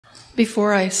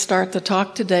Before I start the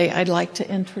talk today, I'd like to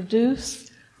introduce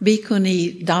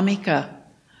Bhikkhuni Dhammika.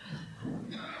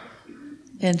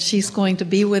 And she's going to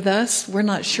be with us. We're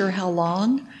not sure how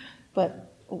long,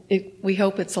 but we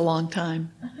hope it's a long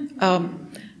time.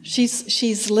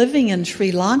 She's living in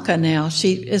Sri Lanka now.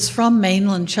 She is from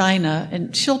mainland China,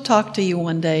 and she'll talk to you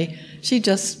one day. She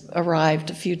just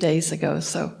arrived a few days ago,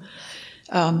 so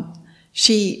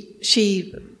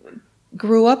she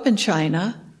grew up in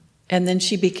China, and then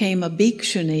she became a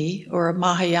bhikkhuni, or a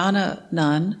Mahayana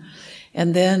nun,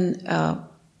 and then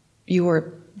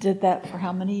did that for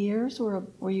how many years?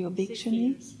 Were you a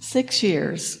bhikkhuni? 6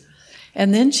 years.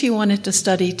 And then she wanted to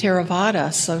study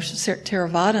Theravada,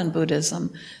 Theravada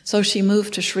Buddhism. So she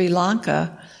moved to Sri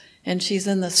Lanka, and she's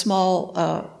in the small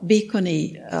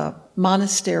bhikkhuni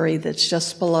monastery that's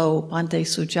just below Bhante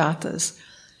Sujata's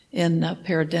in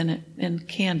Peradeniya, in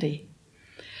Kandy.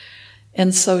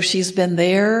 And so she's been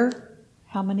there,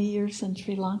 how many years in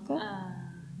Sri Lanka?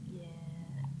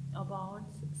 About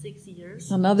 6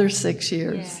 years. Another 6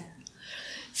 years. Yeah.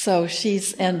 So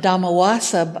and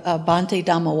Dhammawasa, Bhante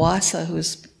Dhammawasa,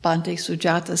 who's Bhante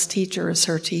Sujata's teacher, is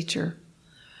her teacher.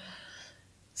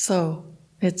 So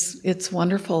it's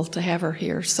wonderful to have her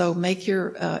here. So make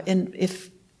your, if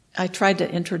I tried to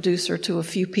introduce her to a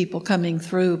few people coming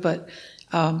through, but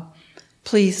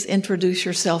please introduce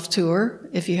yourself to her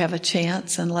if you have a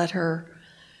chance, and let her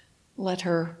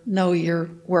know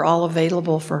we're all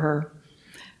available for her.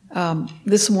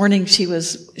 This morning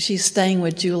she's staying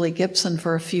with Julie Gibson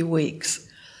for a few weeks,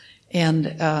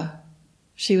 and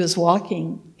she was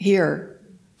walking here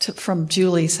from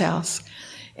Julie's house,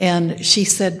 and she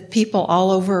said people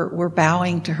all over were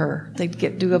bowing to her.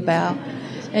 They'd do a bow,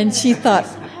 and she thought,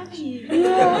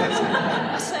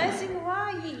 yeah. So I think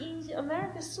why in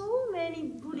America so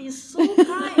many Buddhists so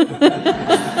kind.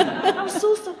 I'm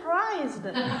so surprised.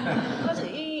 But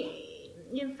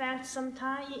in fact,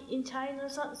 sometimes in China,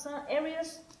 some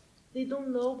areas they don't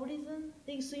know Buddhism.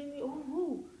 They see me,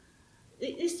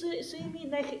 they see me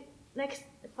like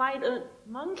fight a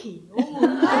monkey.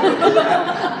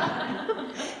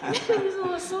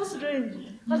 It's so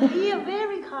strange. But here,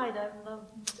 very kind.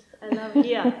 I love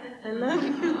here. I love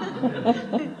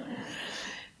you.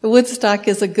 Woodstock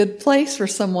is a good place for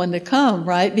someone to come,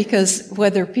 right? Because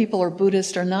whether people are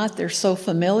Buddhist or not, they're so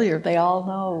familiar. They all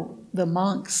know the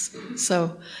monks.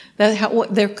 So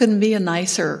there couldn't be a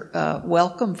nicer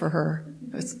welcome for her.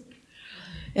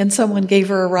 And someone gave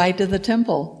her a ride to the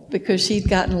temple because she'd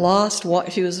gotten lost.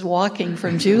 She was walking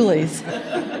from Julie's.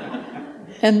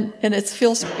 And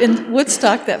in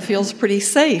Woodstock, that feels pretty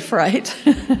safe, right?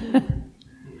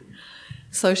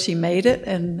 So she made it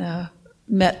and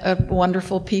met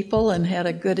wonderful people and had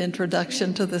a good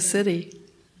introduction to the city.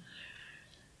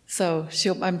 So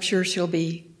I'm sure you'll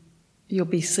be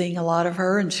seeing a lot of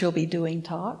her, and she'll be doing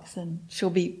talks, and she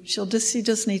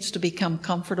just needs to become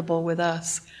comfortable with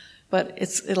us, but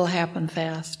it'll happen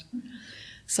fast.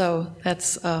 So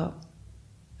that's our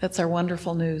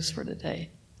wonderful news for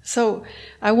today. So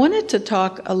I wanted to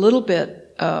talk a little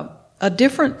bit, a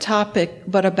different topic,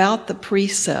 but about the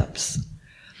precepts.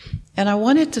 And I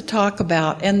wanted to talk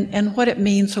about and what it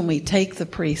means when we take the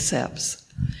precepts.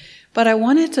 But I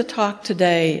wanted to talk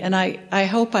today, and I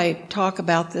hope I talk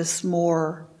about this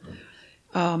more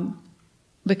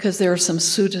because there are some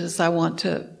suttas I want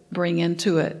to bring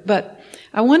into it. But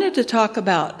I wanted to talk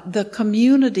about the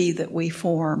community that we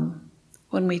form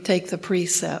when we take the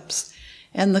precepts.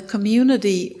 And the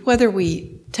community, whether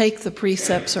we take the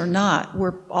precepts or not,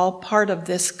 we're all part of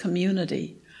this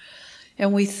community.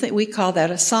 And we call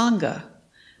that a Sangha.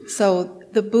 So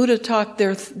the Buddha taught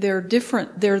they're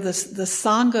different. They're the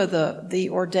Sangha, the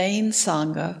ordained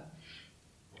Sangha.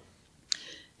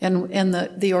 And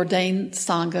the ordained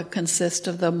Sangha consists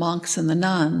of the monks and the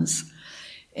nuns.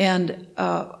 And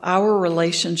our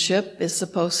relationship is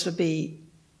supposed to be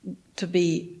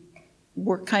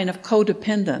we're kind of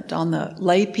codependent on the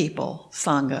lay people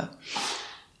Sangha.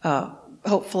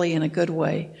 Hopefully in a good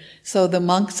way. So the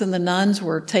monks and the nuns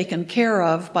were taken care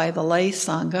of by the lay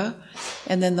Sangha,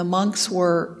 and then the monks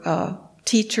were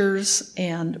teachers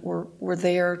and were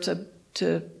there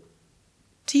to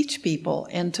teach people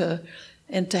and to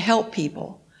help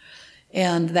people.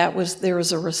 And there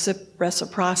was a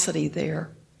reciprocity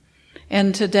there.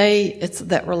 And today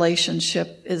that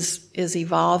relationship is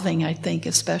evolving, I think,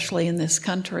 especially in this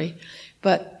country.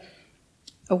 But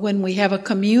when we have a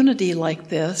community like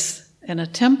this, and a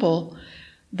temple,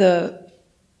 this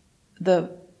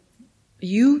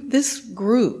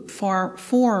group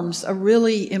forms a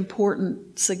really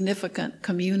important, significant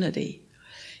community.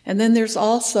 And then there's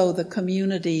also the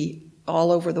community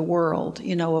all over the world,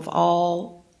 of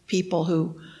all people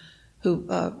who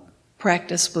who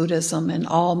practice Buddhism, and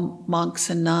all monks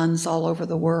and nuns all over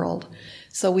the world.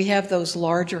 So we have those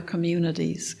larger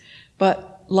communities.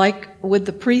 But like with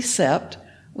the precept,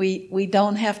 we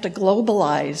don't have to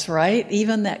globalize, right?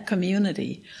 Even that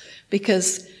community.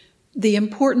 Because the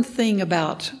important thing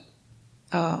about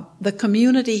the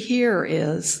community here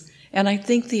is, and I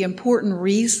think the important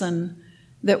reason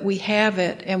that we have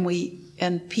it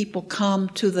and people come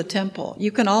to the temple.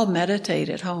 You can all meditate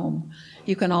at home.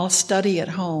 You can all study at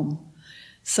home.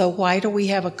 So why do we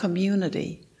have a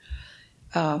community?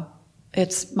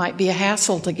 It might be a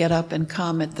hassle to get up and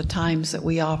come at the times that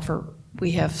we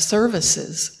have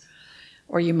services.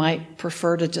 Or you might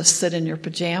prefer to just sit in your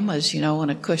pajamas, on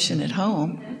a cushion at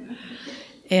home.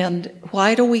 And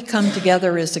why do we come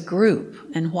together as a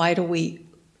group? And why do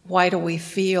we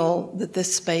feel that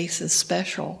this space is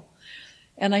special?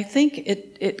 And I think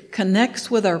it connects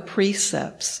with our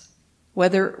precepts,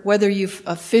 whether you've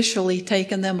officially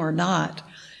taken them or not.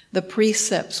 The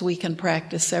precepts we can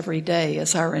practice every day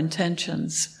as our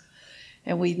intentions.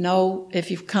 And we know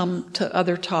if you've come to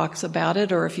other talks about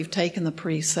it or if you've taken the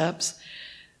precepts,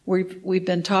 we've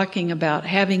been talking about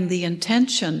having the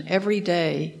intention every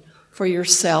day for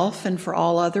yourself and for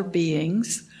all other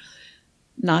beings,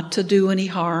 not to do any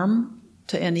harm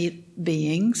to any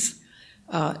beings,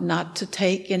 not to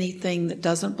take anything that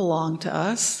doesn't belong to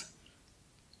us,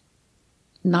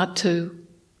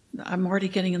 I'm already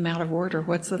getting them out of order.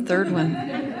 What's the third one?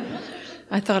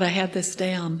 I thought I had this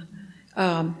down.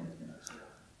 Not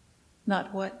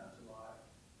what?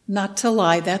 Not to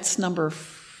lie. That's number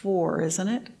 4, isn't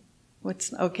it?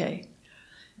 Okay.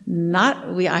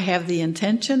 I have the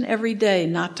intention every day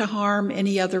not to harm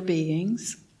any other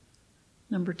beings.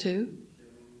 Number 2.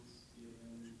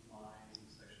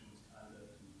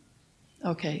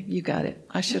 Okay, you got it.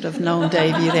 I should have known,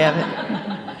 Dave, you'd have it.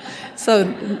 So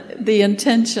the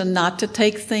intention not to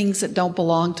take things that don't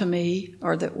belong to me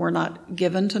or that were not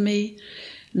given to me,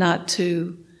 not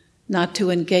to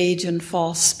engage in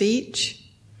false speech.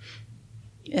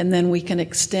 And then we can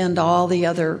extend all the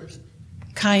other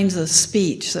kinds of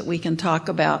speech that we can talk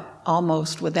about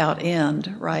almost without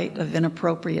end, right, of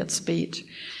inappropriate speech.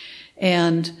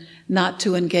 And not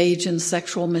to engage in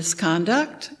sexual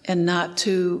misconduct and not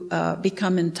to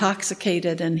become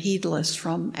intoxicated and heedless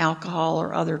from alcohol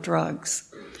or other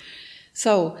drugs.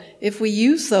 So if we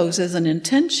use those as an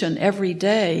intention every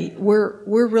day, we're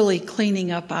really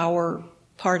cleaning up our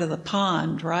part of the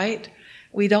pond, right?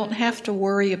 We don't have to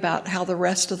worry about how the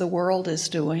rest of the world is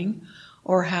doing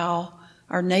or how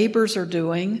our neighbors are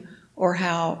doing or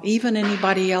how even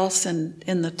anybody else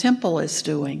in the temple is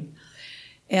doing.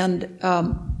 And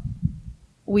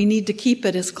we need to keep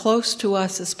it as close to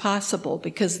us as possible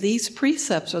because these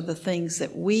precepts are the things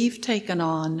that we've taken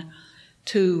on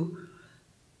to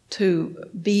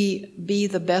be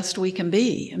the best we can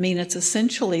be. I mean, it's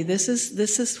essentially, this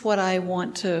is what I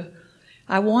want to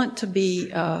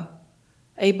be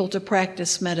able to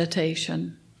practice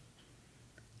meditation.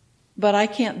 But I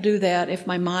can't do that if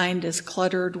my mind is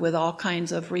cluttered with all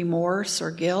kinds of remorse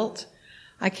or guilt.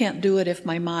 I can't do it if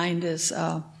my mind is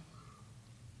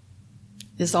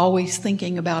always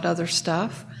thinking about other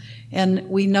stuff. And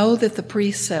we know that the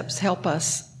precepts help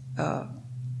us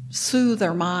soothe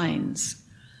our minds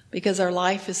because our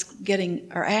act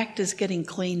is getting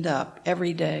cleaned up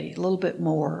every day, a little bit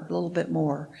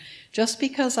more. Just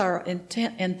because our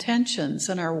intentions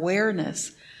and our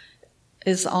awareness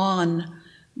is on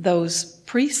those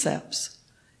precepts.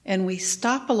 And we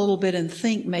stop a little bit and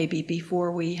think maybe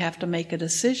before we have to make a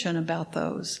decision about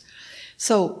those.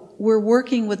 So we're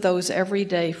working with those every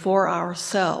day for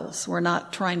ourselves. We're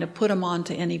not trying to put them on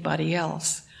to anybody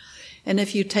else. And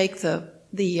if you take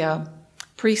the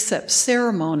precept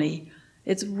ceremony,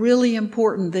 it's really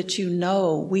important that you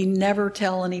know we never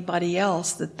tell anybody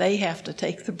else that they have to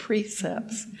take the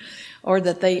precepts or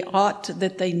that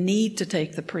they need to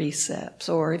take the precepts.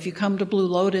 Or if you come to Blue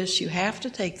Lotus, you have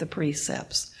to take the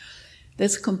precepts.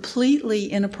 That's completely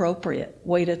inappropriate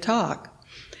way to talk.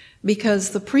 Because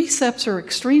the precepts are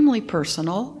extremely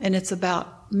personal, and it's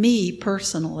about me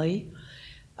personally.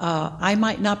 I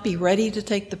might not be ready to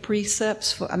take the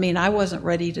precepts. I wasn't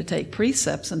ready to take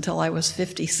precepts until I was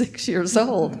 56 years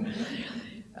old.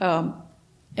 And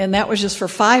that was just for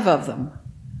 5 of them.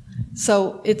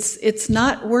 So it's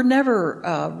not, we're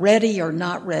never ready or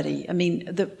not ready.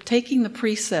 Taking the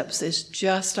precepts is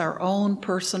just our own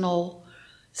personal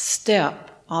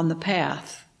step on the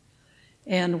path.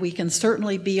 And we can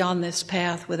certainly be on this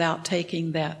path without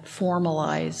taking that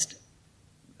formalized,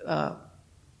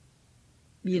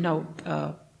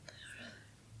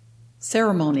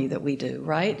 ceremony that we do,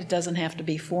 right? It doesn't have to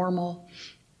be formal.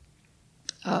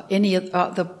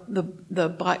 the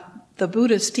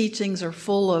Buddha's teachings are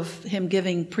full of him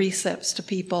giving precepts to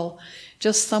people.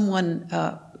 Just someone,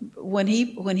 when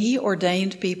he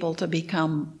ordained people to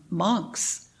become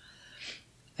monks,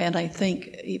 and I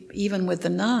think even with the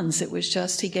nuns, it was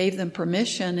just he gave them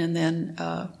permission, and then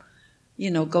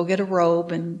go get a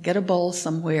robe and get a bowl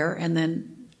somewhere, and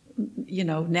then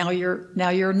now you're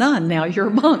a nun, now you're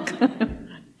a monk.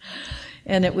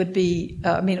 And it would be,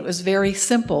 it was very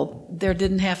simple. There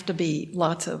didn't have to be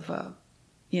lots of,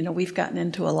 we've gotten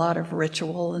into a lot of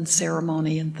ritual and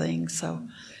ceremony and things, so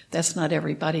that's not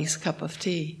everybody's cup of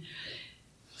tea.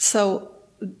 So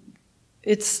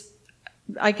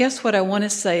I guess what I want to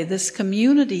say, this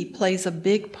community plays a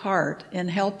big part in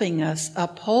helping us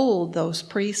uphold those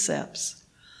precepts,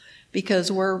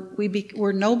 because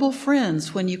we're noble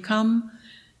friends. When you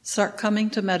start coming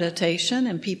to meditation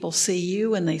and people see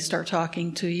you and they start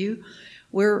talking to you,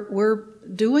 we're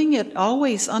doing it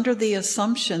always under the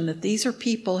assumption that these are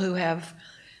people who have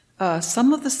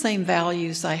some of the same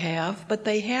values I have, but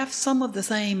they have some of the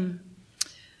same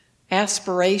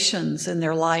aspirations in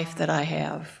their life that I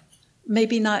have.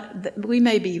 Maybe not, we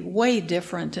may be way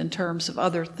different in terms of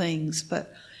other things,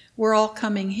 but we're all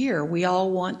coming here. We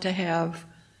all want to have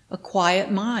a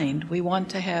quiet mind. We want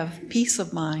to have peace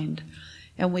of mind.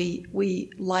 And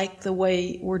we like the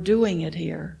way we're doing it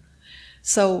here.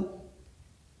 So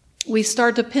we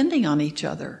start depending on each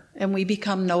other, and we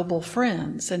become noble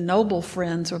friends. And noble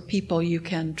friends are people you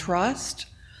can trust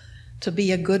to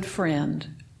be a good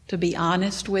friend, to be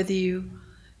honest with you,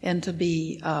 and to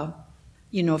be,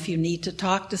 if you need to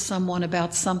talk to someone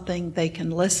about something, they can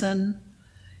listen.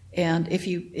 And if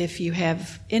you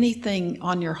have anything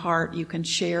on your heart, you can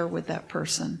share with that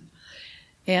person.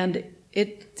 And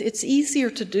it's easier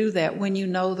to do that when you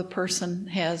know the person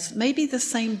has maybe the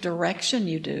same direction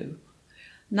you do.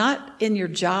 Not in your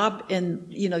job, in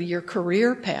your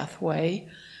career pathway,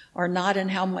 or not in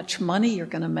how much money you're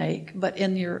going to make, but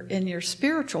in your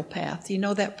spiritual path.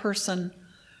 That person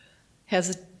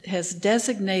has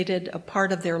designated a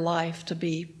part of their life to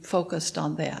be focused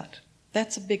on that.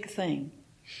 That's a big thing.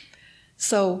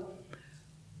 So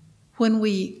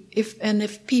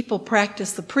if people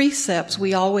practice the precepts,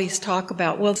 we always talk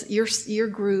about, well, your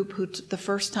group who the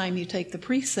first time you take the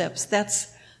precepts,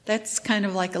 that's kind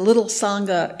of like a little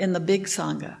Sangha in the big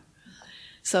Sangha.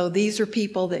 So these are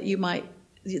people that you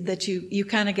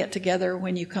kind of get together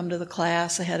when you come to the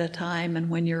class ahead of time, and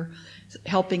when you're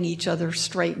helping each other,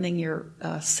 straightening your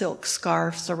silk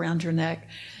scarves around your neck.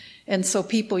 And so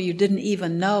people you didn't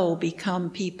even know become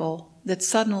people that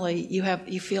suddenly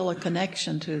you feel a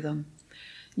connection to them.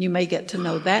 You may get to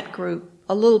know that group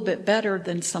a little bit better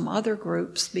than some other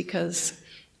groups, because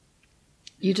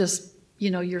you just,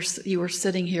 you were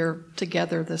sitting here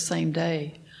together the same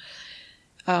day.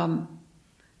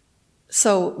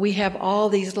 So we have all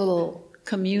these little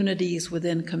communities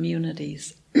within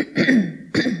communities.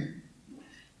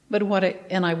 But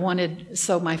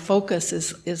my focus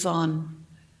is on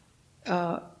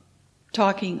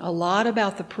talking a lot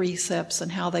about the precepts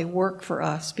and how they work for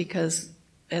us, because,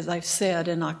 as I've said,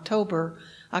 in October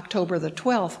the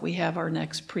 12th, we have our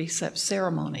next precept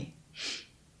ceremony.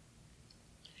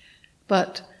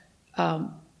 But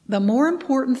the more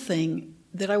important thing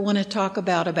that I want to talk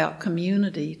about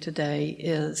community today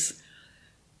is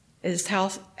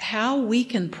how we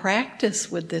can practice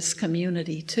with this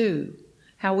community too.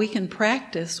 How we can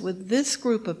practice with this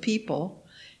group of people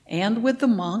and with the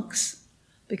monks,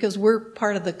 because we're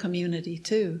part of the community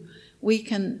too. We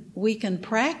can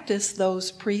practice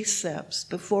those precepts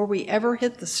before we ever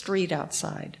hit the street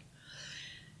outside.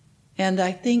 And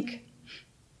I think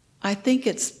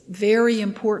it's very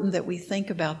important that we think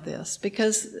about this,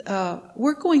 because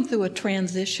we're going through a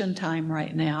transition time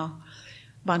right now.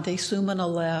 Bhante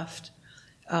Sumana left.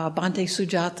 Bhante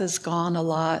Sujata's gone a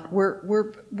lot.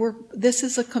 This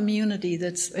is a community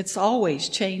it's always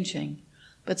changing,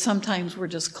 but sometimes we're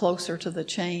just closer to the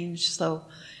change. So,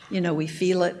 we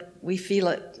feel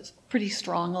it pretty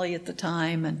strongly at the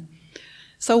time. And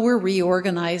so we're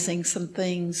reorganizing some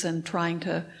things and trying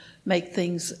to make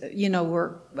things,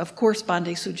 of course,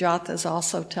 Bhante Sujata is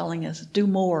also telling us, do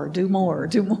more, do more,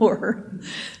 do more.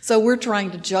 So we're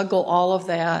trying to juggle all of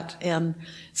that. And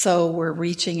so we're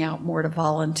reaching out more to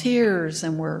volunteers,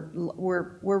 and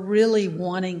we're really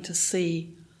wanting to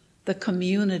see the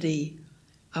community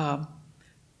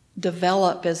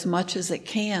develop as much as it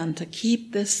can to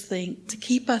keep this thing, to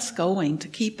keep us going, to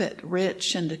keep it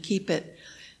rich, and to keep it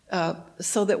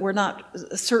so that we're not,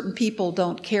 certain people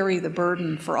don't carry the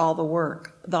burden for all the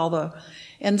work,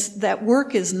 and that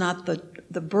work is not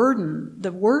the burden.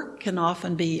 The work can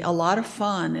often be a lot of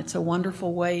fun. It's a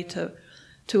wonderful way to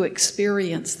to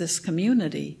experience this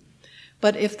community.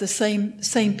 But if the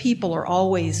same people are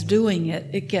always doing it,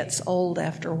 it gets old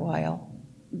after a while.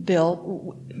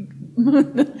 Bill,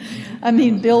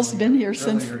 Bill's been here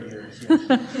since.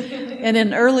 And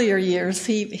in earlier years,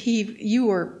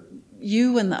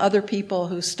 you and the other people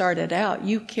who started out,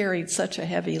 you carried such a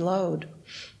heavy load.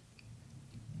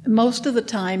 Most of the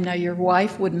time, now your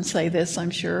wife wouldn't say this,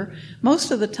 I'm sure.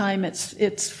 Most of the time,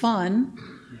 it's fun,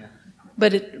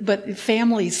 but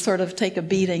families sort of take a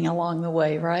beating along the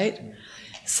way, right? Yeah.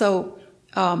 So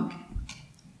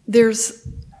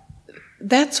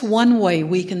that's one way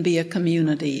we can be a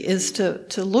community, is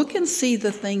to look and see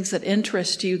the things that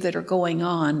interest you that are going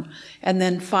on, and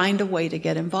then find a way to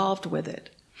get involved with it.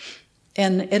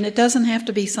 And it doesn't have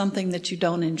to be something that you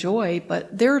don't enjoy,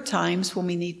 but there are times when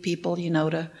we need people,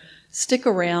 to stick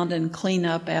around and clean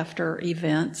up after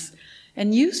events.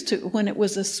 And when it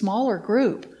was a smaller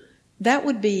group, that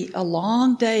would be a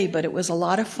long day, but it was a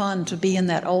lot of fun to be in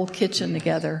that old kitchen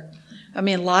together.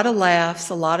 A lot of laughs,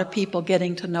 a lot of people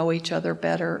getting to know each other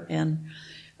better, and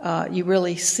you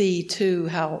really see, too,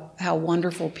 how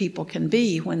wonderful people can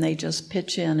be when they just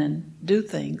pitch in and do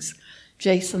things.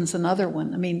 Jason's another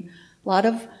one.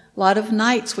 A lot of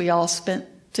nights we all spent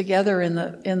together in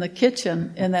the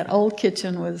kitchen, and that old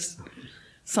kitchen was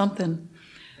something.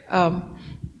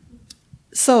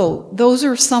 So those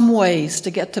are some ways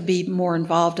to get to be more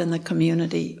involved in the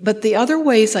community. But the other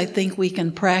ways I think we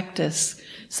can practice,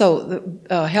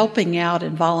 helping out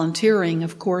and volunteering,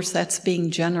 of course, that's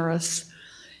being generous,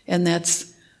 and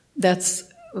that's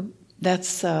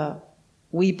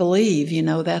we believe,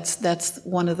 that's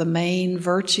one of the main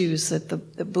virtues that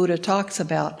the Buddha talks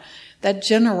about. That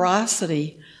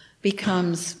generosity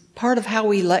becomes part of how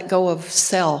we let go of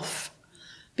self,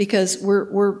 because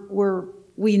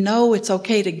we know it's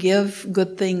okay to give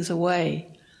good things away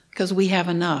because we have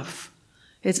enough.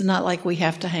 It's not like we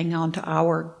have to hang on to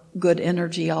our good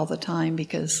energy all the time,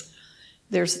 because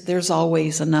there's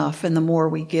always enough, and the more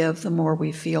we give, the more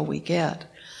we feel we get.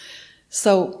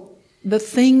 So the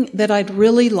thing that I'd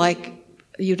really like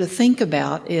you to think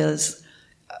about is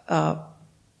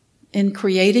in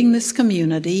creating this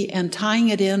community and tying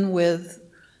it in with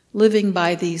living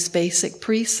by these basic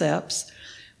precepts,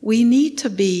 we need to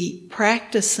be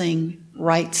practicing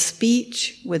right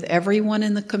speech with everyone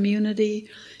in the community.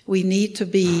 We need to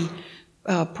be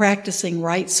practicing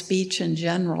right speech in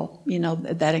general.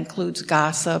 That includes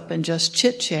gossip and just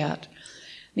chit-chat.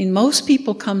 Most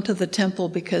people come to the temple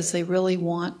because they really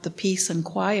want the peace and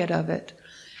quiet of it.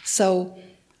 So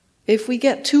if we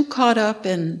get too caught up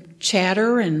in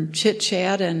chatter and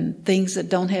chit-chat and things that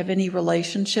don't have any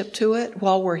relationship to it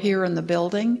while we're here in the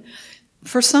building,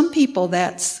 for some people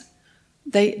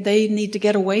they need to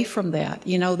get away from that.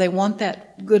 They want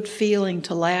that good feeling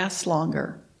to last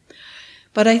longer.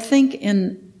 But I think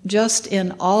in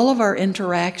all of our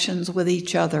interactions with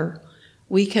each other,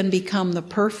 we can become the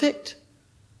perfect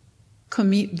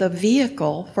the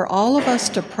vehicle for all of us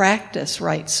to practice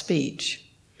right speech,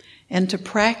 and to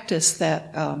practice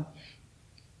that,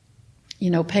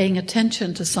 paying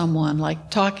attention to someone, like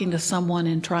talking to someone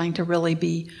and trying to really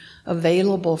be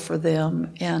available for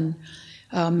them. And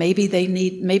maybe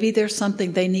there's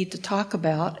something they need to talk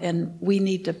about, and we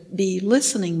need to be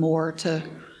listening more to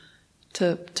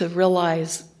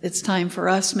realize it's time for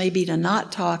us maybe to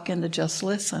not talk and to just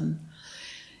listen.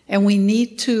 And we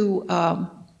need to.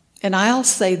 And I'll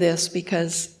say this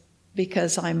because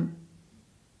I'm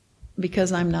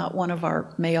not one of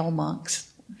our male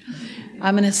monks.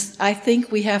 I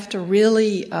think we have to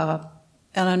really, and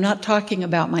I'm not talking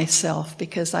about myself,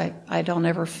 because I don't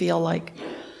ever feel like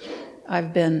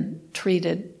I've been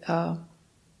treated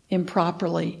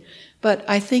improperly. But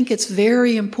I think it's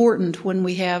very important when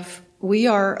we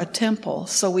are a temple,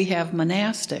 so we have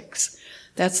monastics.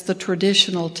 That's the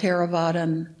traditional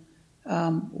Theravadan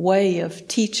way of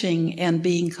teaching and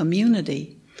being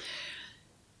community.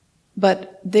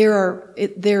 But there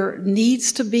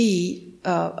needs to be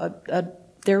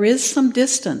there is some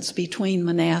distance between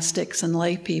monastics and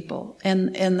lay people,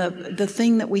 and the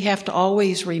thing that we have to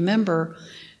always remember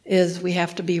is we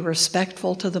have to be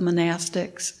respectful to the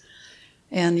monastics.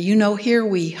 And here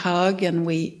we hug, and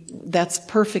that's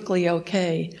perfectly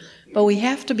okay, but we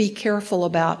have to be careful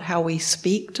about how we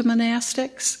speak to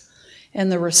monastics and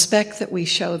the respect that we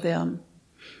show them.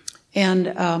 And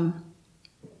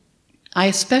I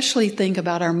especially think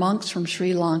about our monks from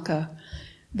Sri Lanka.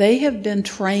 They have been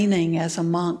training as a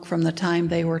monk from the time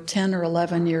they were 10 or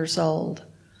 11 years old.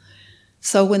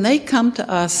 So when they come to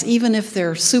us, even if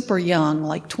they're super young,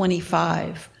 like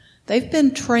 25, they've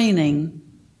been training,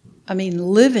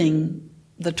 living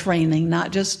the training,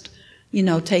 not just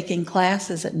taking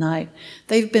classes at night.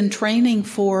 They've been training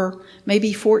for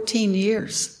maybe 14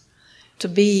 years to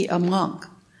be a monk.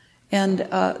 And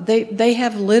they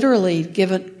have literally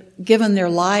given their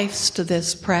lives to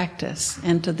this practice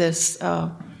and to this,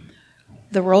 the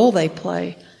role they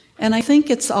play. And I think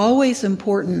it's always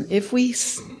important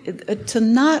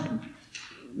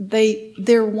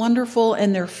they're wonderful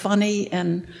and they're funny,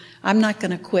 and I'm not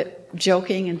going to quit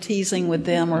joking and teasing with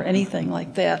them or anything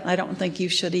like that. I don't think you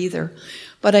should either.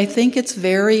 But I think it's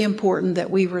very important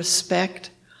that we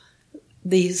respect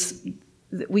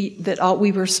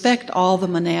we respect all the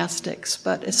monastics,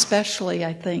 but especially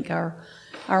I think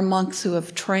our monks who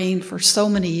have trained for so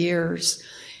many years,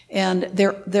 and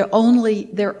their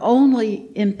only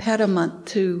impediment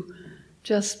to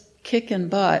just kicking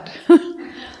butt.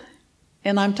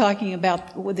 And I'm talking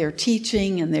about with their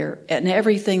teaching and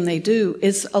everything they do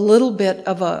is a little bit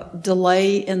of a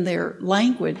delay in their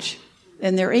language,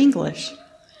 in their English.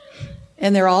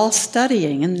 And they're all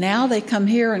studying, and now they come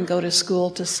here and go to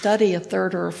school to study a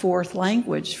third or a fourth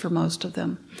language for most of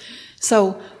them.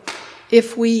 So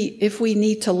if we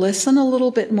need to listen a little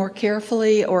bit more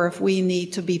carefully, or if we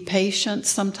need to be patient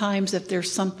sometimes, if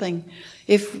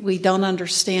we don't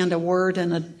understand a word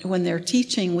when they're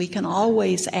teaching, we can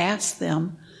always ask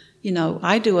them.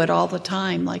 I do it all the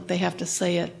time, like they have to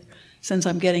say it, since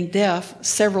I'm getting deaf,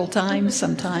 several times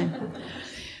sometime.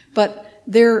 But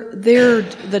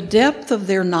the depth of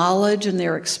their knowledge and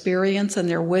their experience and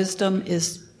their wisdom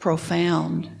is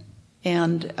profound.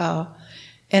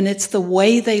 And it's the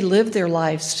way they live their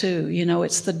lives too.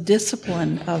 It's the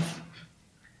discipline of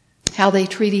how they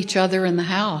treat each other in the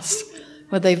house.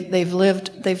 Well, they've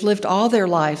lived all their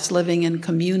lives living in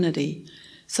community,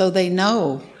 so they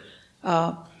know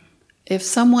if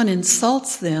someone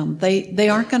insults them, they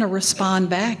aren't going to respond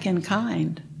back in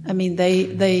kind. I mean,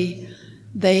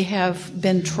 they have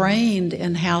been trained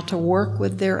in how to work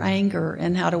with their anger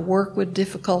and how to work with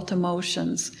difficult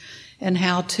emotions and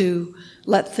how to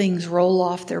let things roll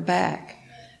off their back.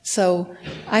 So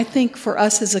I think for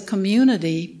us as a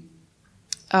community,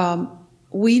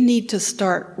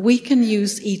 we can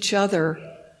use each other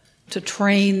to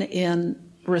train in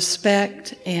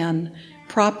respect and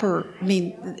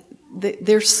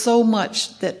there's so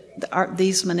much that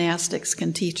these monastics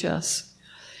can teach us.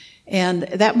 And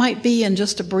that might be in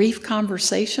just a brief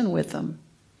conversation with them.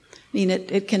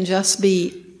 It can just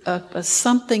be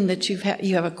something that you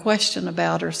have a question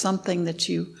about, or something that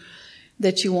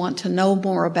you want to know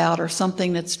more about, or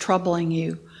something that's troubling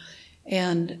you.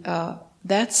 And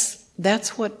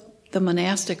that's what the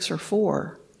monastics are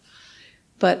for.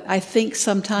 But I think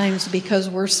sometimes because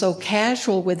we're so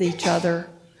casual with each other,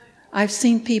 I've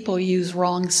seen people use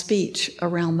wrong speech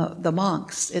around the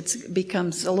monks. It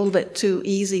becomes a little bit too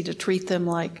easy to treat them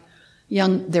like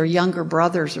their younger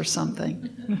brothers or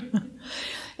something.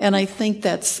 And I think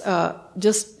that's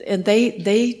and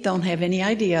they don't have any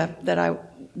idea that I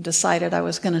decided I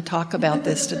was going to talk about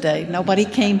this today. Nobody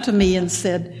came to me and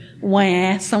said,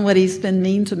 "Wah, somebody's been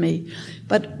mean to me."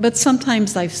 But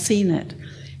sometimes I've seen it.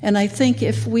 And I think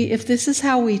if this is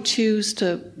how we choose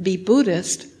to be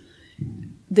Buddhist,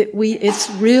 it's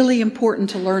really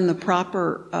important to learn the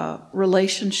proper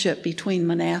relationship between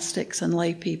monastics and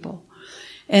lay people.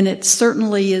 And it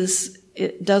certainly is.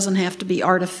 It doesn't have to be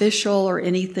artificial or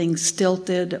anything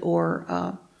stilted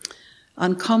or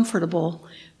uncomfortable.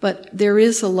 But there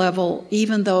is a level,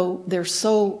 even though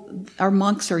our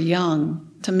monks are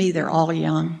young. To me, they're all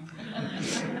young.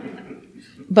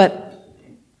 But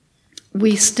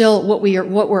we still, what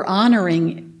we're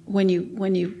honoring when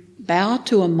you bow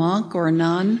to a monk or a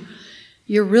nun,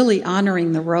 you're really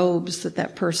honoring the robes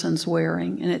that person's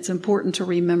wearing, and it's important to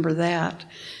remember that.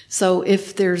 So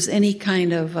if there's any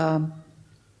kind of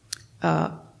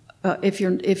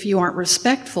if you aren't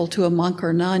respectful to a monk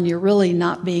or nun, you're really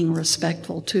not being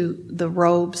respectful to the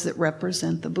robes that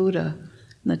represent the Buddha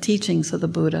and the teachings of the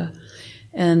Buddha.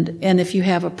 And if you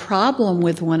have a problem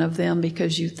with one of them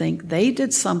because you think they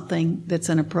did something that's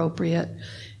inappropriate,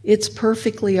 it's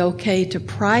perfectly okay to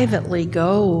privately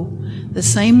go the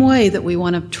same way that we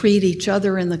want to treat each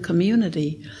other in the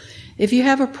community. If you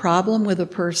have a problem with a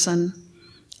person,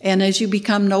 and as you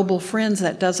become noble friends,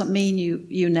 that doesn't mean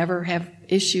you never have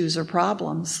issues or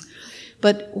problems.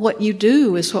 But what you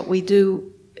do is what we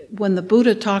do when the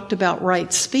Buddha talked about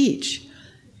right speech.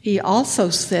 He also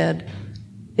said,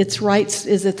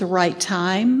 is it the right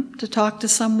time to talk to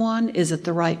someone? Is it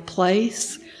the right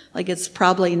place? Like it's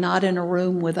probably not in a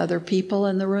room with other people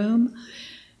in the room.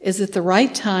 Is it the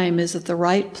right time? Is it the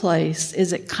right place?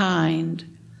 Is it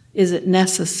kind? Is it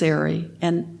necessary?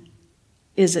 And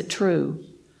is it true?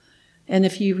 And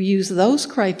if you use those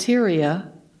criteria,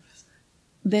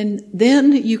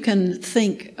 then you can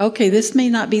think, okay, this may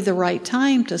not be the right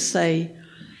time to say,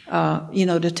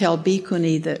 to tell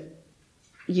Bhikkhuni that,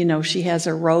 she has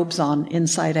her robes on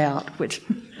inside out, which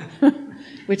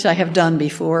I have done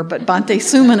before, but Bhante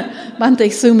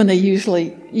Sumana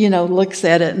usually, looks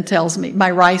at it and tells me my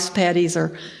rice paddies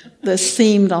are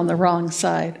seamed on the wrong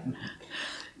side.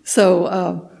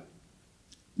 So,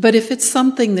 but if it's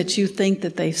something that you think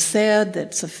that they've said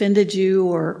that's offended you,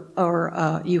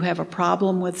 or you have a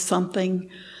problem with something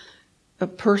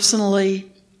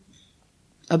personally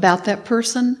about that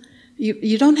person,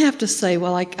 you don't have to say,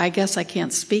 well, I guess I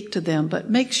can't speak to them, but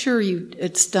make sure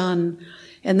it's done,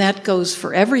 and that goes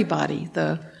for everybody.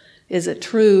 Is it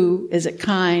true? Is it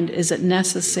kind? Is it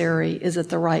necessary? Is it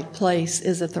the right place?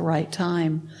 Is it the right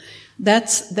time?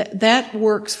 That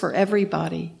works for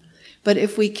everybody. But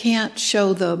if we can't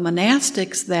show the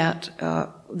monastics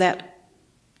that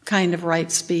kind of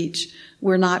right speech,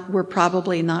 we're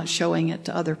probably not showing it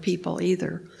to other people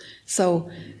either. So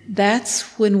that's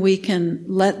when we can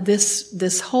let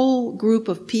this whole group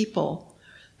of people,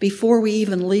 before we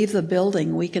even leave the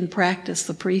building, we can practice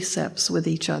the precepts with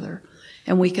each other,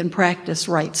 and we can practice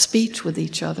right speech with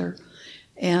each other,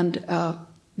 and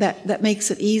that makes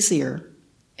it easier,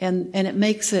 and it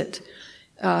makes it.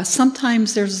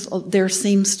 Sometimes there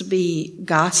seems to be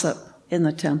gossip in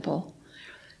the temple,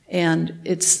 and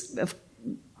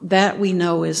that we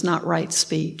know is not right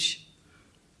speech.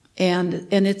 And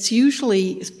it's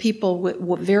usually people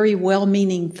with very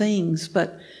well-meaning things,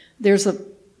 but there's a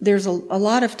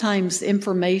lot of times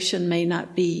information may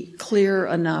not be clear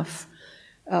enough,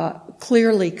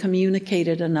 clearly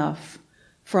communicated enough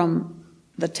from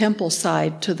the temple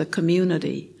side to the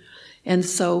community. And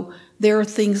so there are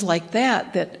things like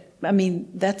that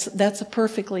that's a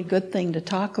perfectly good thing to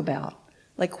talk about.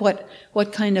 Like what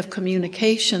kind of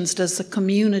communications does the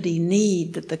community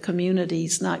need that the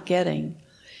community's not getting?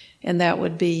 And that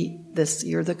would be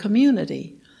you're the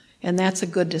community. And that's a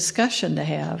good discussion to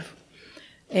have.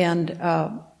 And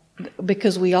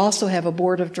because we also have a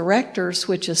board of directors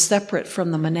which is separate from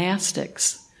the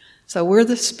monastics. So we're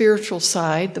the spiritual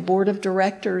side. The board of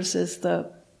directors is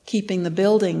the keeping the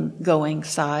building going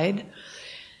side.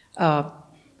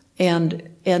 And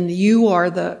you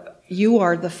are the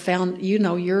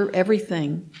you're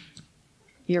everything.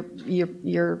 You're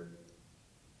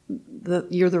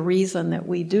the reason that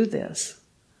we do this.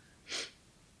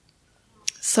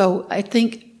 So I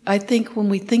think when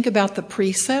we think about the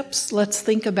precepts, let's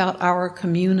think about our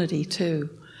community too,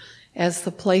 as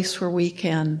the place where we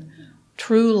can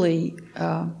truly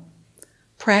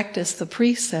practice the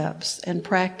precepts and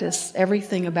practice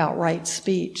everything about right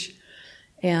speech,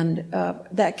 and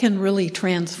that can really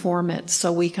transform it.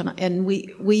 So we can, and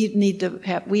we need to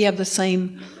have. We have the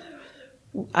same.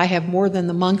 I have more than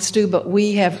the monks do, but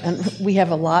we have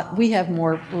a lot. We have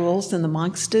more rules than the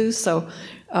monks do. So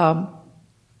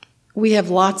we have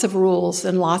lots of rules,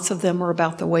 and lots of them are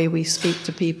about the way we speak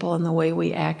to people and the way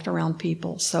we act around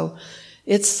people. So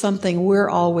it's something we're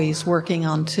always working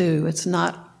on too. It's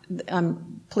not.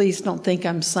 Please don't think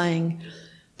I'm saying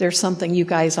there's something you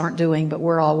guys aren't doing, but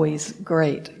we're always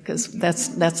great, because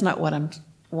that's not what I'm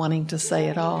wanting to say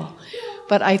at all.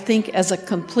 But I think as a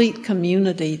complete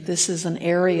community, this is an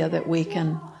area that we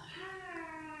can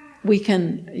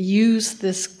use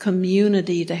this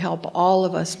community to help all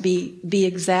of us be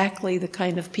exactly the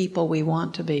kind of people we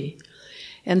want to be.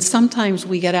 And sometimes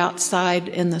we get outside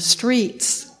in the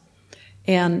streets,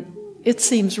 and it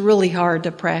seems really hard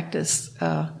to practice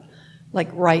like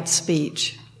right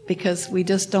speech, because we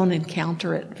just don't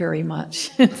encounter it very much.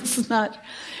 It's not.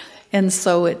 And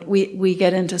so we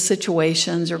get into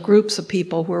situations or groups of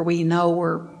people where we know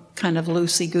we're kind of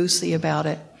loosey-goosey about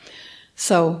it.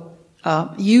 So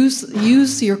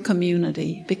use your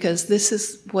community, because this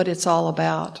is what it's all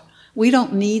about. We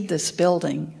don't need this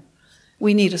building.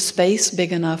 We need a space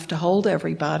big enough to hold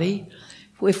everybody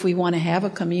if we want to have a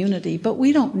community. But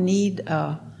we don't need,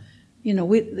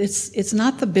 it's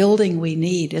not the building we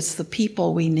need. It's the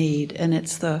people we need, and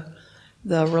it's the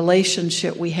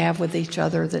relationship we have with each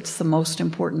other that's the most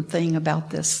important thing about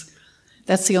this.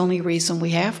 That's the only reason we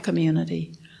have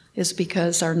community, is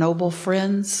because our noble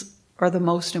friends are the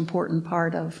most important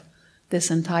part of this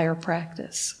entire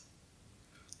practice.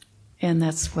 And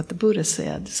that's what the Buddha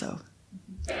said. So,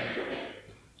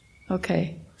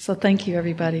 okay. So thank you,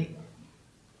 everybody.